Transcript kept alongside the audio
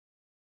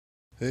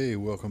Hey,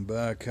 welcome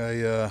back. Doing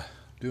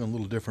a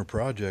little different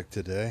project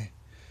today.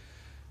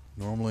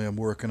 Normally I'm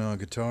working on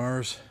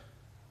guitars,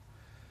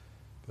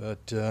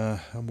 but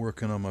I'm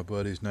working on my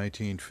buddy's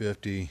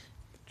 1950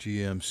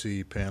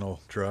 GMC panel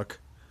truck.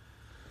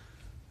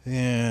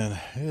 And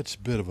it's a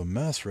bit of a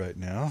mess right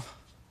now,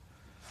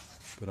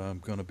 but I'm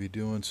going to be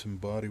doing some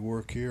body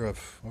work here.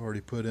 I've already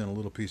put in a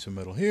little piece of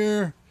metal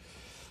here.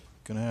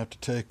 Going to have to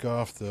take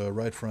off the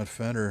right front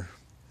fender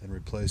and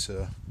replace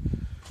a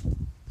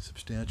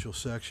substantial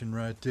section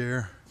right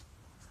there.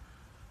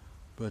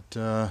 But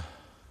I've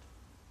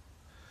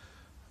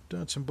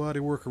done some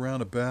body work around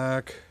the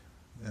back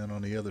and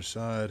on the other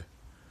side,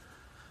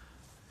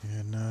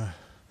 and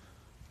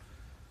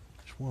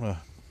just want to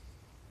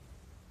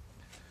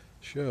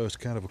show it's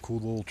kind of a cool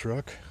little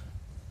truck.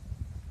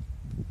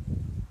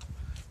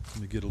 Let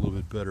me get a little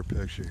bit better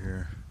picture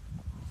here.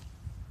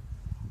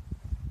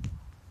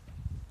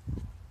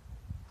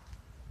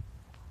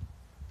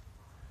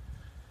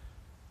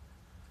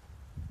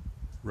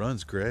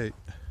 Runs great.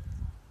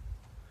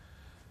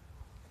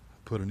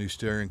 Put a new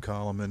steering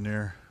column in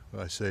there.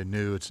 I say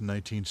new, it's a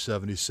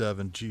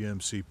 1977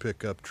 GMC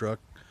pickup truck.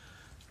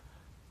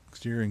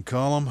 Steering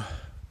column.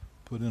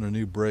 Put in a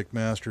new brake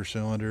master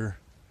cylinder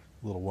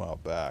a little while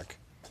back.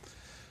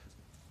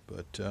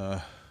 But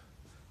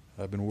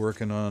I've been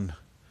working on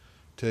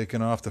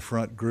taking off the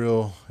front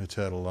grille. It's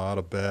had a lot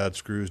of bad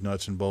screws,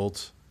 nuts, and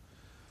bolts.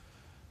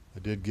 I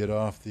did get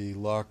off the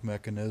lock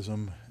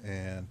mechanism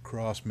and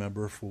cross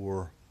member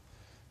for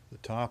the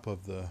top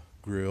of the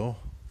grill,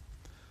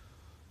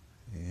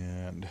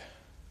 and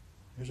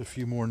there's a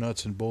few more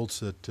nuts and bolts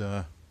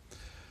that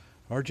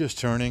are just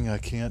turning. I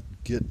can't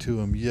get to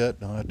them yet.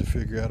 I'll have to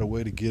figure out a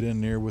way to get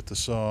in there with the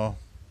saw.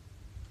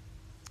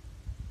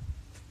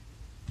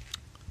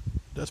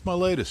 That's my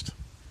latest.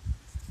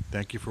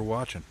 Thank you for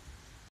watching.